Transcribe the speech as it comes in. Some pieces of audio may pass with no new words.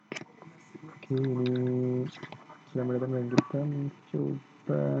ini selamat datang dan kita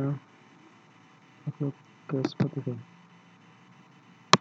mencoba upload ke Spotify.